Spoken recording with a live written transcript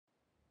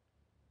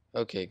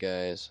Okay,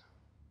 guys,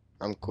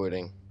 I'm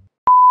quitting.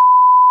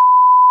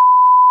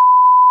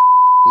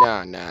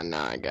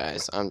 Nah,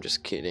 guys, I'm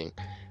just kidding.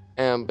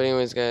 But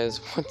anyways, guys,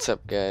 what's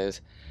up, guys?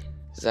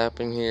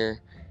 Zappin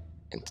here,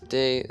 and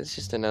today it's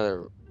just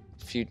another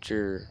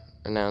future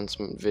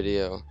announcement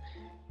video,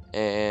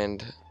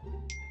 and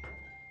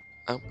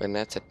and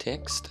that's a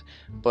text.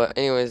 But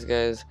anyways,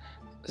 guys,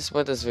 this is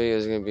what this video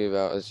is gonna be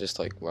about. Is just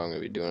like what I'm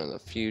gonna be doing in the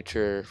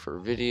future for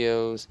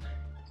videos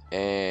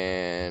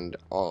and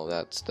all of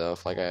that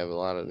stuff. Like I have a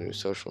lot of new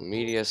social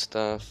media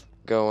stuff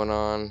going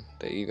on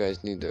that you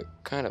guys need to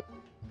kind of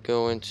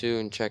go into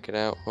and check it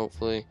out,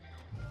 hopefully.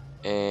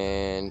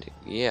 And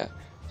yeah,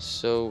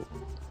 so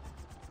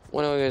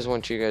what I guys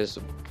want you guys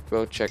to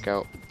go check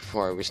out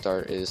before we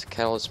start is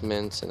Catalyst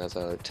Mints, and that's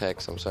another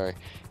text, I'm sorry,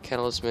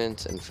 Catalyst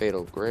Mints and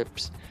Fatal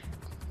Grips.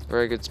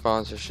 Very good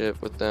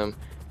sponsorship with them,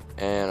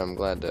 and I'm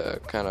glad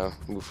to kind of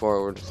move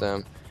forward with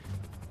them.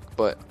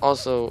 But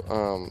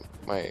also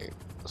my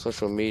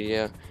social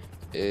media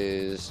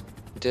is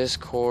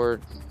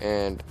Discord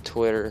and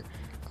Twitter.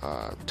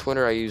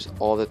 Twitter I use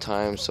all the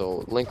time,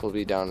 so link will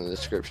be down in the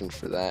description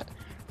for that.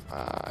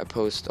 I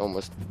post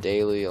almost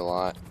daily a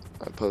lot.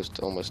 I post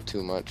almost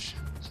too much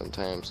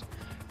sometimes,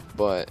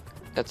 but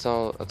that's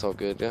all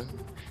good, yeah.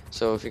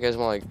 So if you guys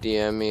want like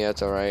DM me,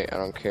 that's alright. I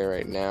don't care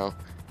right now.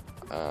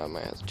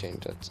 Might have to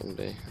change that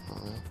someday. I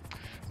don't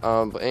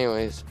know. But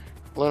anyways,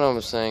 what I'm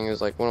saying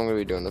is like what I'm gonna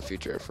be doing in the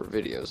future for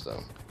videos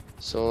though.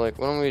 So like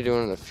what I'm gonna be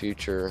doing in the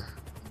future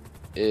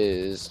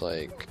is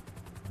like,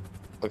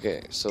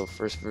 okay, so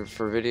first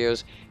for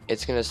videos,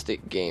 it's gonna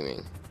stick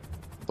gaming.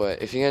 But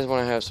if you guys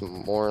want to have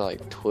some more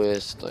like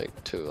twist,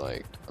 like to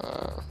like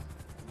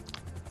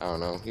I don't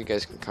know, you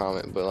guys can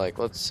comment. But like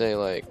let's say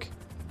like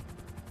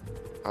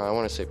I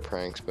want to say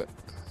pranks, but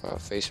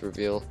face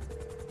reveal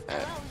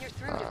at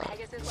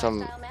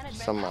some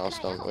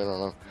milestone. We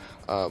don't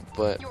know.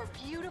 But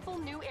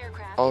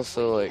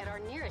also like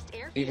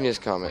you can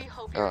just comment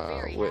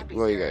what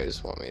you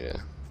guys want me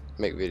to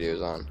make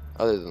videos on,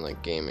 other than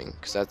like gaming,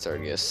 because that's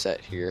already a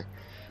set here.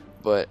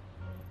 But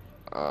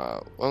what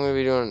I'm gonna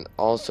be doing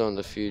also in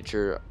the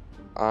future,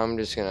 I'm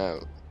just gonna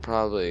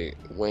probably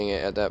wing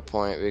it at that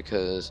point,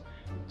 because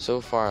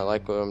so far I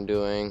like what I'm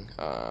doing.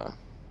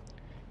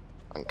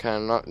 I'm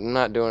kind of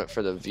not doing it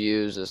for the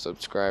views, the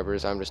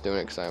subscribers. I'm just doing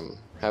it because I'm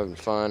having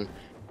fun.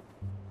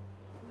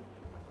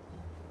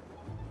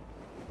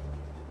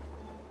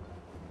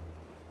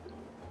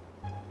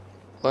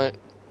 But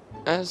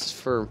as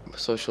for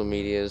social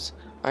medias,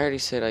 I already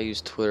said I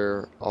use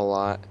Twitter a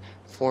lot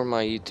for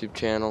my YouTube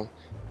channel.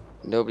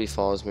 Nobody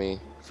follows me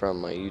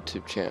from my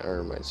YouTube channel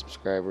or my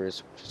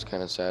subscribers, which just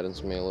kind of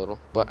saddens me a little.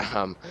 But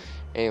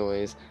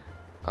anyways,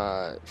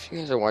 if you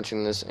guys are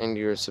watching this and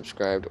you're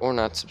subscribed or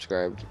not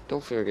subscribed,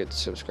 don't forget to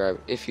subscribe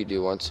if you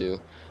do want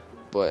to.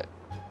 But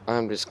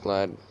I'm just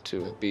glad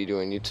to be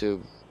doing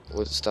YouTube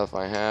with the stuff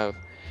I have,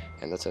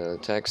 and that's another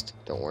text.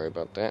 Don't worry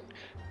about that.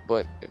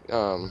 But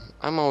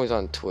I'm always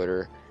on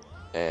Twitter,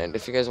 and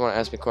if you guys want to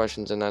ask me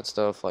questions and that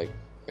stuff, like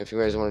if you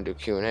guys want to do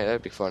Q&A,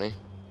 that'd be funny.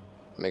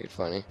 Make it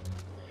funny.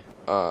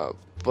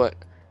 But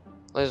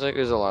there's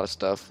a lot of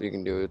stuff you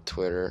can do with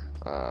Twitter.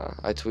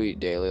 I tweet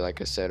daily, like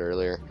I said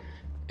earlier,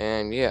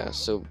 and yeah.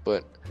 So,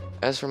 but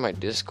as for my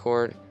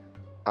Discord,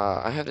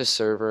 I have this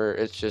server.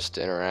 It's just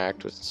to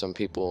interact with some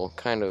people,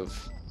 kind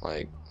of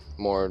like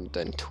more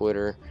than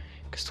Twitter,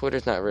 because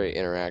Twitter's not very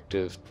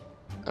interactive,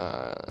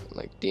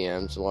 like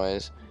DMs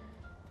wise.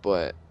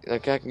 But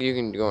like you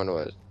can go into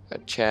a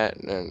chat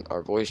and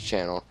our voice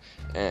channel,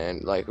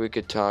 and like we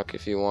could talk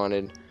if you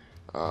wanted.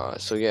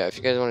 So yeah, if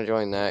you guys want to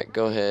join that,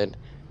 go ahead.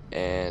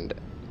 And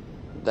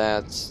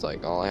that's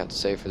like all I have to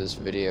say for this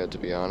video, to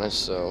be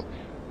honest. So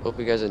hope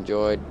you guys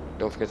enjoyed.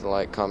 Don't forget to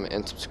like, comment,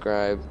 and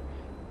subscribe.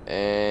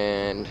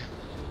 And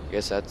I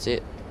guess that's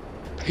it.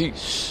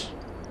 Peace.